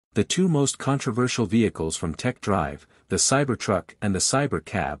The two most controversial vehicles from Tech Drive, the Cybertruck and the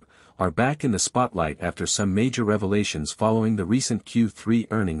Cybercab, are back in the spotlight after some major revelations following the recent Q3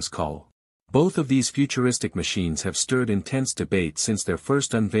 earnings call. Both of these futuristic machines have stirred intense debate since their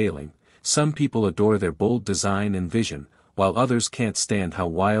first unveiling. Some people adore their bold design and vision, while others can't stand how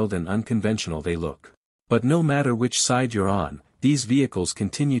wild and unconventional they look. But no matter which side you're on, these vehicles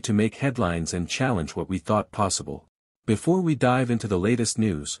continue to make headlines and challenge what we thought possible. Before we dive into the latest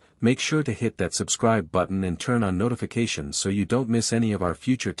news, make sure to hit that subscribe button and turn on notifications so you don't miss any of our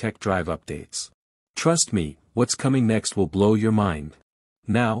future Tech Drive updates. Trust me, what's coming next will blow your mind.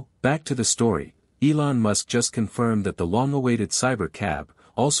 Now, back to the story. Elon Musk just confirmed that the long-awaited Cybercab,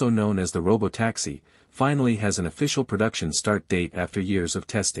 also known as the robotaxi, finally has an official production start date after years of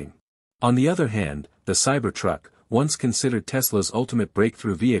testing. On the other hand, the Cybertruck, once considered Tesla's ultimate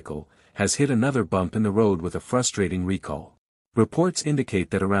breakthrough vehicle, has hit another bump in the road with a frustrating recall. Reports indicate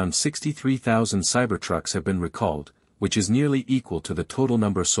that around 63,000 Cybertrucks have been recalled, which is nearly equal to the total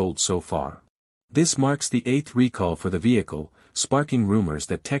number sold so far. This marks the 8th recall for the vehicle, sparking rumors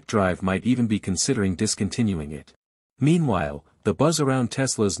that Tech Drive might even be considering discontinuing it. Meanwhile, the buzz around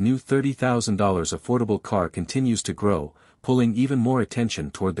Tesla's new $30,000 affordable car continues to grow, pulling even more attention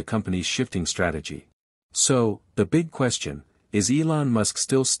toward the company's shifting strategy. So, the big question, is Elon Musk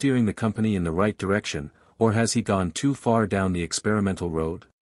still steering the company in the right direction, or has he gone too far down the experimental road?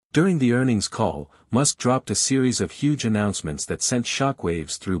 During the earnings call, Musk dropped a series of huge announcements that sent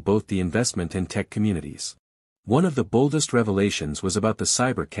shockwaves through both the investment and tech communities. One of the boldest revelations was about the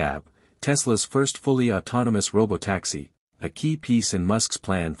Cybercab, Tesla's first fully autonomous robotaxi, a key piece in Musk's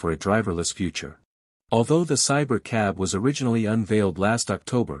plan for a driverless future. Although the Cybercab was originally unveiled last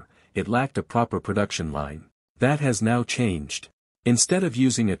October, it lacked a proper production line. That has now changed. Instead of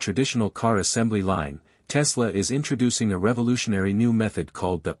using a traditional car assembly line, Tesla is introducing a revolutionary new method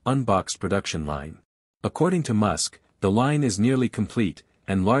called the unboxed production line. According to Musk, the line is nearly complete,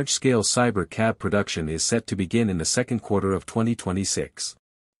 and large-scale Cybercab production is set to begin in the second quarter of 2026.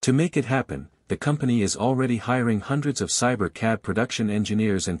 To make it happen, the company is already hiring hundreds of Cybercab production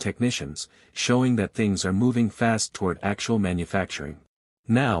engineers and technicians, showing that things are moving fast toward actual manufacturing.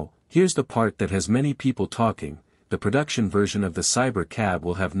 Now, here's the part that has many people talking. The production version of the Cybercab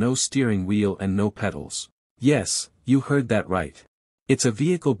will have no steering wheel and no pedals. Yes, you heard that right. It's a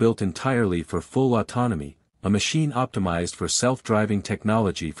vehicle built entirely for full autonomy, a machine optimized for self-driving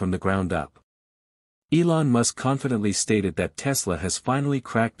technology from the ground up. Elon Musk confidently stated that Tesla has finally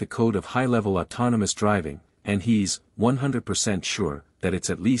cracked the code of high-level autonomous driving, and he's 100% sure that it's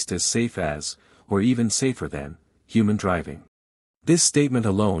at least as safe as, or even safer than, human driving. This statement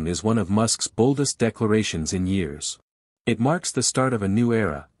alone is one of Musk's boldest declarations in years. It marks the start of a new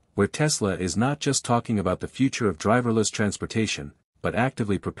era, where Tesla is not just talking about the future of driverless transportation, but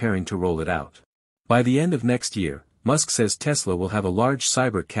actively preparing to roll it out. By the end of next year, Musk says Tesla will have a large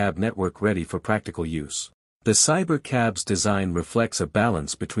Cybercab network ready for practical use. The Cybercab's design reflects a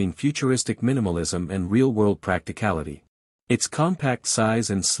balance between futuristic minimalism and real-world practicality. Its compact size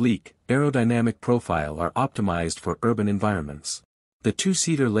and sleek, aerodynamic profile are optimized for urban environments. The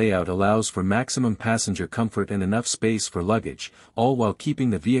two-seater layout allows for maximum passenger comfort and enough space for luggage, all while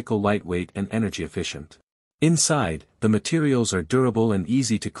keeping the vehicle lightweight and energy efficient. Inside, the materials are durable and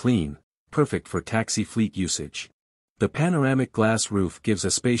easy to clean, perfect for taxi fleet usage. The panoramic glass roof gives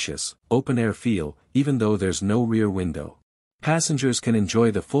a spacious, open-air feel, even though there's no rear window. Passengers can enjoy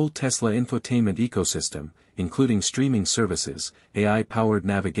the full Tesla infotainment ecosystem, including streaming services, AI-powered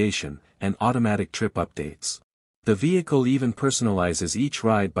navigation, and automatic trip updates. The vehicle even personalizes each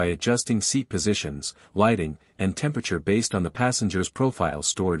ride by adjusting seat positions, lighting, and temperature based on the passenger's profile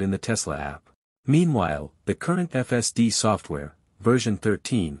stored in the Tesla app. Meanwhile, the current FSD software, version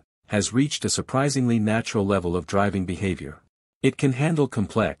 13, has reached a surprisingly natural level of driving behavior. It can handle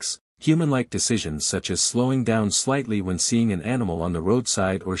complex, human-like decisions such as slowing down slightly when seeing an animal on the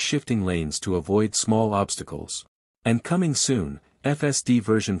roadside or shifting lanes to avoid small obstacles. And coming soon, FSD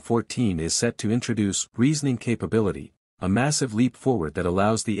version 14 is set to introduce reasoning capability, a massive leap forward that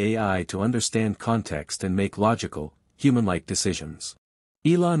allows the AI to understand context and make logical, human-like decisions.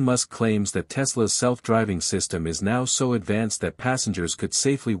 Elon Musk claims that Tesla's self-driving system is now so advanced that passengers could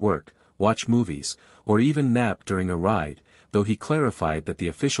safely work, watch movies, or even nap during a ride, though he clarified that the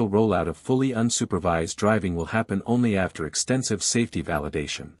official rollout of fully unsupervised driving will happen only after extensive safety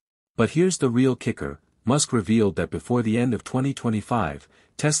validation. But here's the real kicker. Musk revealed that before the end of 2025,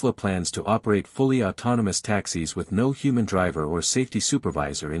 Tesla plans to operate fully autonomous taxis with no human driver or safety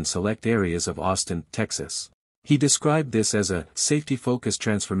supervisor in select areas of Austin, Texas. He described this as a safety-focused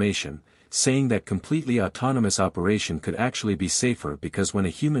transformation, saying that completely autonomous operation could actually be safer because when a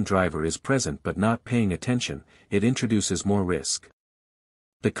human driver is present but not paying attention, it introduces more risk.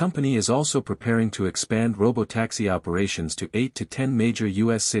 The company is also preparing to expand robotaxi operations to 8 to 10 major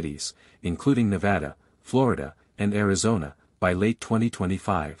U.S. cities, including Nevada, Florida, and Arizona, by late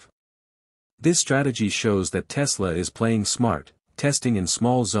 2025. This strategy shows that Tesla is playing smart, testing in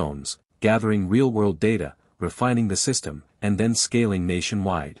small zones, gathering real-world data, refining the system, and then scaling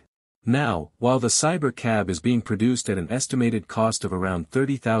nationwide. Now, while the Cybercab is being produced at an estimated cost of around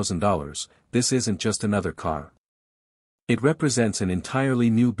 $30,000, this isn't just another car. It represents an entirely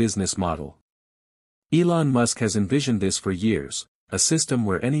new business model. Elon Musk has envisioned this for years, a system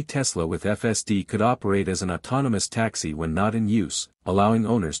where any Tesla with FSD could operate as an autonomous taxi when not in use, allowing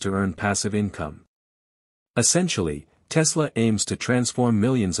owners to earn passive income. Essentially, Tesla aims to transform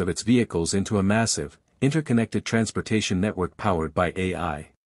millions of its vehicles into a massive, interconnected transportation network powered by AI.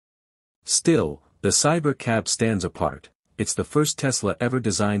 Still, the Cybercab stands apart. It's the first Tesla ever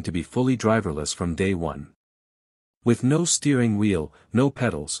designed to be fully driverless from day one. With no steering wheel, no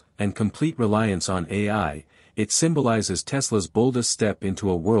pedals, and complete reliance on AI, it symbolizes Tesla's boldest step into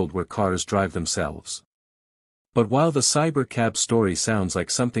a world where cars drive themselves. But while the Cybercab story sounds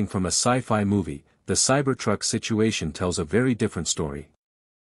like something from a sci-fi movie, the Cybertruck situation tells a very different story.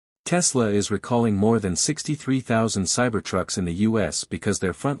 Tesla is recalling more than 63,000 Cybertrucks in the US because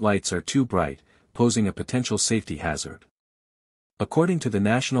their front lights are too bright, posing a potential safety hazard. According to the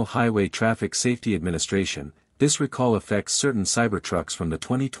National Highway Traffic Safety Administration, this recall affects certain Cybertrucks from the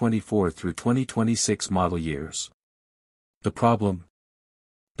 2024 through 2026 model years. The problem?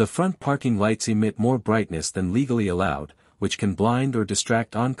 The front parking lights emit more brightness than legally allowed, which can blind or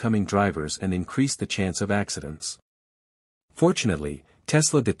distract oncoming drivers and increase the chance of accidents. Fortunately,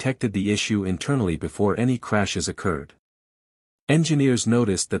 Tesla detected the issue internally before any crashes occurred. Engineers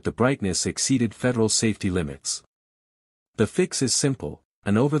noticed that the brightness exceeded federal safety limits. The fix is simple,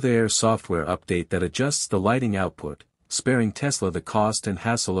 an over-the-air software update that adjusts the lighting output, sparing Tesla the cost and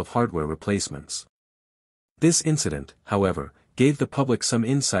hassle of hardware replacements. This incident, however, gave the public some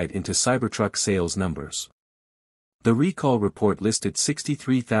insight into Cybertruck sales numbers. The recall report listed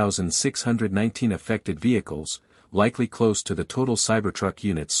 63,619 affected vehicles, likely close to the total Cybertruck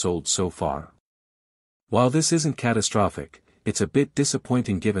units sold so far. While this isn't catastrophic, it's a bit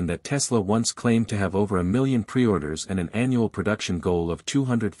disappointing given that Tesla once claimed to have over 1 million pre-orders and an annual production goal of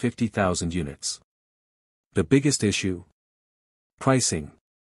 250,000 units. The biggest issue? Pricing.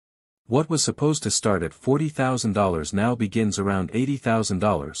 What was supposed to start at $40,000 now begins around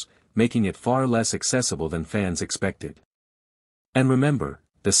 $80,000, making it far less accessible than fans expected. And remember,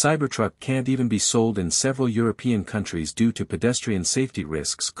 the Cybertruck can't even be sold in several European countries due to pedestrian safety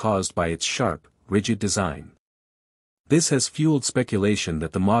risks caused by its sharp, rigid design. This has fueled speculation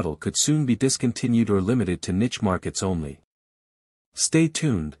that the model could soon be discontinued or limited to niche markets only. Stay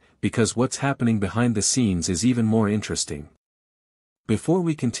tuned, because what's happening behind the scenes is even more interesting. Before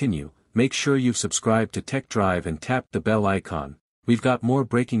we continue, make sure you've subscribed to Tech Drive and tapped the bell icon. We've got more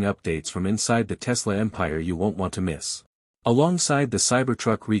breaking updates from inside the Tesla empire you won't want to miss. Alongside the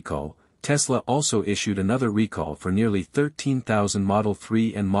Cybertruck recall, Tesla also issued another recall for nearly 13,000 Model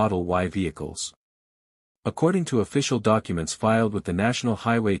 3 and Model Y vehicles. According to official documents filed with the National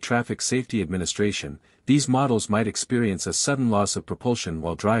Highway Traffic Safety Administration, these models might experience a sudden loss of propulsion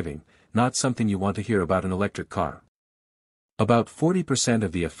while driving, not something you want to hear about an electric car. About 40%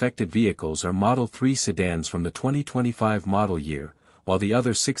 of the affected vehicles are Model 3 sedans from the 2025 model year, while the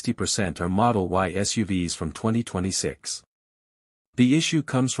other 60% are Model Y SUVs from 2026. The issue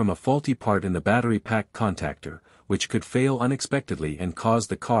comes from a faulty part in the battery pack contactor, which could fail unexpectedly and cause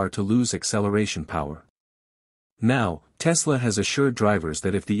the car to lose acceleration power. Now, Tesla has assured drivers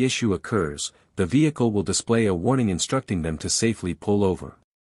that if the issue occurs, the vehicle will display a warning instructing them to safely pull over.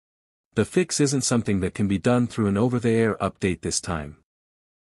 The fix isn't something that can be done through an over-the-air update this time.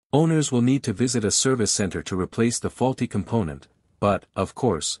 Owners will need to visit a service center to replace the faulty component, but, of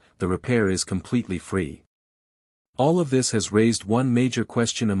course, the repair is completely free. All of this has raised one major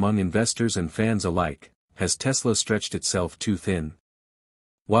question among investors and fans alike: has Tesla stretched itself too thin?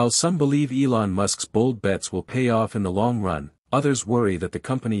 While some believe Elon Musk's bold bets will pay off in the long run, others worry that the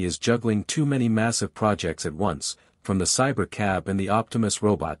company is juggling too many massive projects at once, from the Cybercab and the Optimus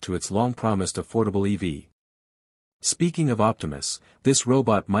robot to its long-promised affordable EV. Speaking of Optimus, this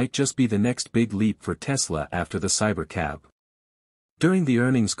robot might just be the next big leap for Tesla after the Cybercab. During the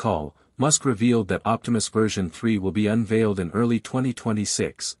earnings call, Musk revealed that Optimus version 3 will be unveiled in early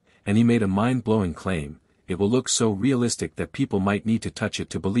 2026, and he made a mind-blowing claim: it will look so realistic that people might need to touch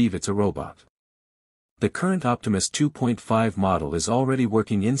it to believe it's a robot. The current Optimus 2.5 model is already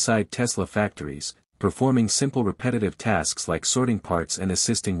working inside Tesla factories, performing simple repetitive tasks like sorting parts and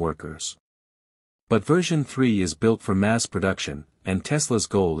assisting workers. But version 3 is built for mass production, and Tesla's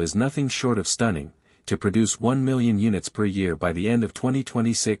goal is nothing short of stunning, to produce 1 million units per year by the end of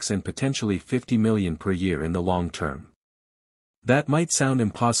 2026 and potentially 50 million per year in the long term. That might sound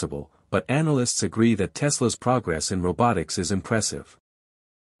impossible, but analysts agree that Tesla's progress in robotics is impressive.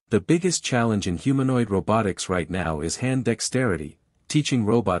 The biggest challenge in humanoid robotics right now is hand dexterity, teaching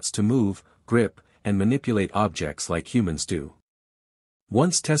robots to move, grip, and manipulate objects like humans do.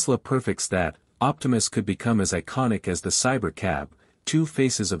 Once Tesla perfects that, Optimus could become as iconic as the Cybercab, two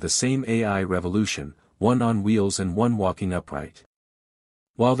faces of the same AI revolution, one on wheels and one walking upright.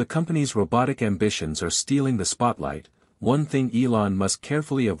 While the company's robotic ambitions are stealing the spotlight, one thing Elon Musk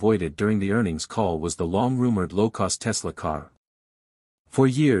carefully avoided during the earnings call was the long-rumored low-cost Tesla car. For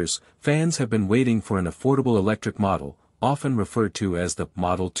years, fans have been waiting for an affordable electric model, often referred to as the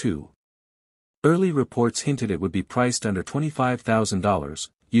Model 2. Early reports hinted it would be priced under $25,000,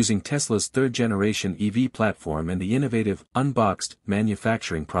 using Tesla's third-generation EV platform and the innovative, unboxed,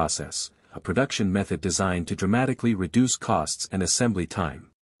 manufacturing process, a production method designed to dramatically reduce costs and assembly time.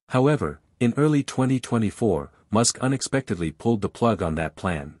 However, in early 2024, Musk unexpectedly pulled the plug on that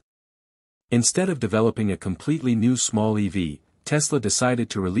plan. Instead of developing a completely new small EV, Tesla decided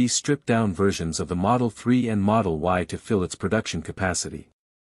to release stripped-down versions of the Model 3 and Model Y to fill its production capacity.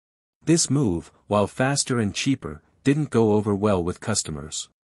 This move, while faster and cheaper, didn't go over well with customers.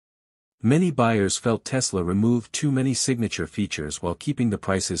 Many buyers felt Tesla removed too many signature features while keeping the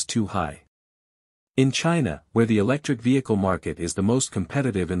prices too high. In China, where the electric vehicle market is the most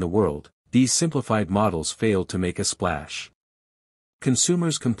competitive in the world, these simplified models failed to make a splash.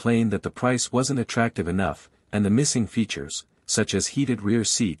 Consumers complained that the price wasn't attractive enough, and the missing features, such as heated rear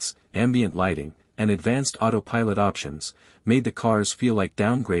seats, ambient lighting, and advanced autopilot options, made the cars feel like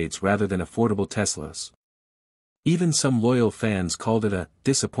downgrades rather than affordable Teslas. Even some loyal fans called it a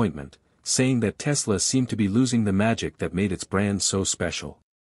disappointment, saying that Tesla seemed to be losing the magic that made its brand so special.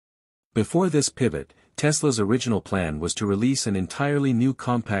 Before this pivot, Tesla's original plan was to release an entirely new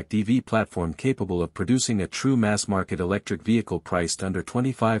compact EV platform capable of producing a true mass-market electric vehicle priced under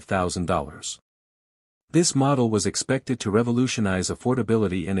 $25,000. This model was expected to revolutionize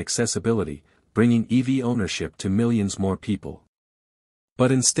affordability and accessibility, bringing EV ownership to millions more people.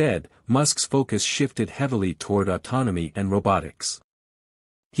 But instead, Musk's focus shifted heavily toward autonomy and robotics.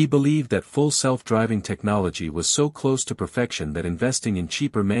 He believed that full self-driving technology was so close to perfection that investing in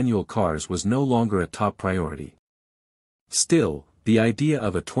cheaper manual cars was no longer a top priority. Still, the idea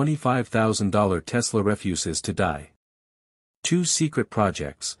of a $25,000 Tesla refuses to die. Two secret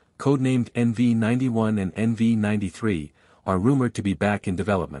projects, codenamed NV91 and NV93, are rumored to be back in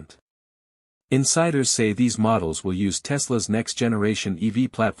development. Insiders say these models will use Tesla's next-generation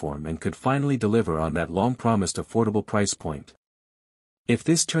EV platform and could finally deliver on that long-promised affordable price point. If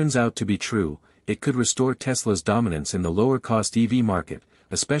this turns out to be true, it could restore Tesla's dominance in the lower-cost EV market,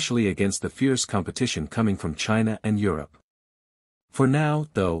 especially against the fierce competition coming from China and Europe. For now,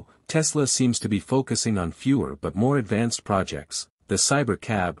 though, Tesla seems to be focusing on fewer but more advanced projects, the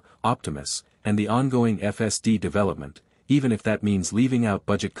Cybercab, Optimus, and the ongoing FSD development, even if that means leaving out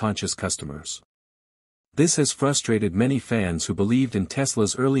budget-conscious customers. This has frustrated many fans who believed in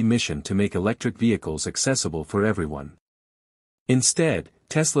Tesla's early mission to make electric vehicles accessible for everyone. Instead,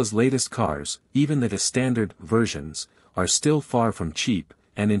 Tesla's latest cars, even the standard versions, are still far from cheap,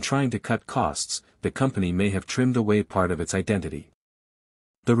 and in trying to cut costs, the company may have trimmed away part of its identity.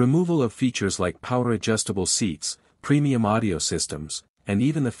 The removal of features like power-adjustable seats, premium audio systems, and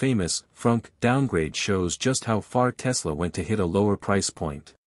even the famous frunk downgrade shows just how far Tesla went to hit a lower price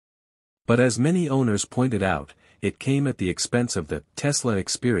point. But as many owners pointed out, it came at the expense of the Tesla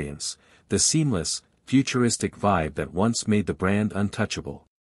experience, the seamless, futuristic vibe that once made the brand untouchable.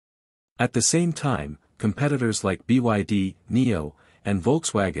 At the same time, competitors like BYD, NIO, and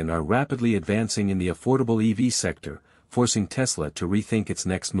Volkswagen are rapidly advancing in the affordable EV sector, forcing Tesla to rethink its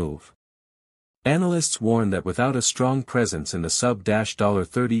next move. Analysts warn that without a strong presence in the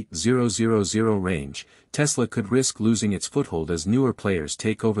sub-$30,000 range, Tesla could risk losing its foothold as newer players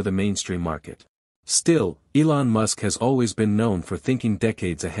take over the mainstream market. Still, Elon Musk has always been known for thinking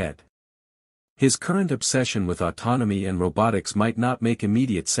decades ahead. His current obsession with autonomy and robotics might not make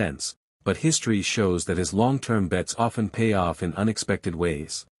immediate sense, but history shows that his long-term bets often pay off in unexpected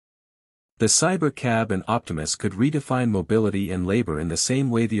ways. The Cybercab and Optimus could redefine mobility and labor in the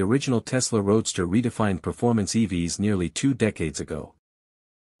same way the original Tesla Roadster redefined performance EVs nearly 2 decades ago.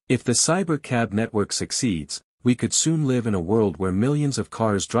 If the Cybercab network succeeds, we could soon live in a world where millions of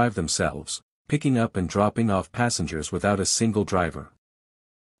cars drive themselves, picking up and dropping off passengers without a single driver.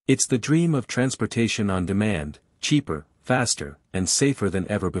 It's the dream of transportation on demand, cheaper, faster, and safer than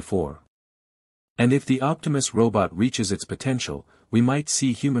ever before. And if the Optimus robot reaches its potential, we might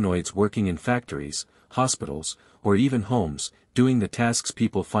see humanoids working in factories, hospitals, or even homes, doing the tasks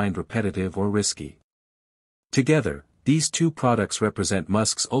people find repetitive or risky. Together, these two products represent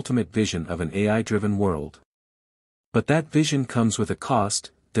Musk's ultimate vision of an AI-driven world. But that vision comes with a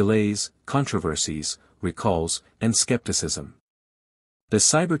cost, delays, controversies, recalls, and skepticism. The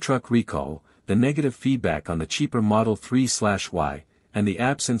Cybertruck recall, the negative feedback on the cheaper Model 3/Y, and the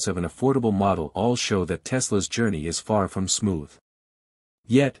absence of an affordable model all show that Tesla's journey is far from smooth.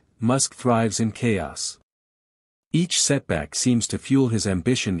 Yet, Musk thrives in chaos. Each setback seems to fuel his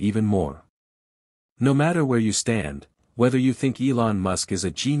ambition even more. No matter where you stand, whether you think Elon Musk is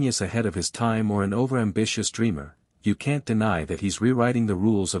a genius ahead of his time or an overambitious dreamer, you can't deny that he's rewriting the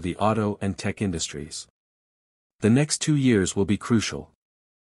rules of the auto and tech industries. The next 2 years will be crucial.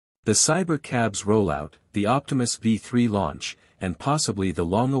 The Cybercab's rollout, the Optimus V3 launch, and possibly the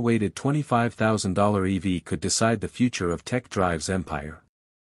long-awaited $25,000 EV could decide the future of tech drive's empire.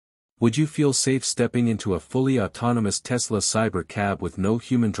 Would you feel safe stepping into a fully autonomous Tesla Cybercab with no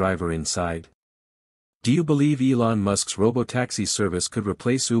human driver inside? Do you believe Elon Musk's robotaxi service could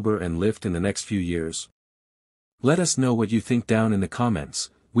replace Uber and Lyft in the next few years? Let us know what you think down in the comments.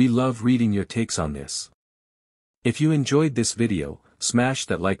 We love reading your takes on this. If you enjoyed this video, smash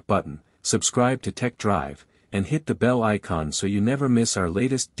that like button, subscribe to Tech Drive, and hit the bell icon so you never miss our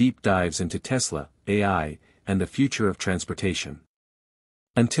latest deep dives into Tesla, AI, and the future of transportation.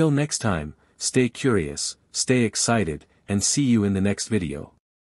 Until next time, stay curious, stay excited, and see you in the next video.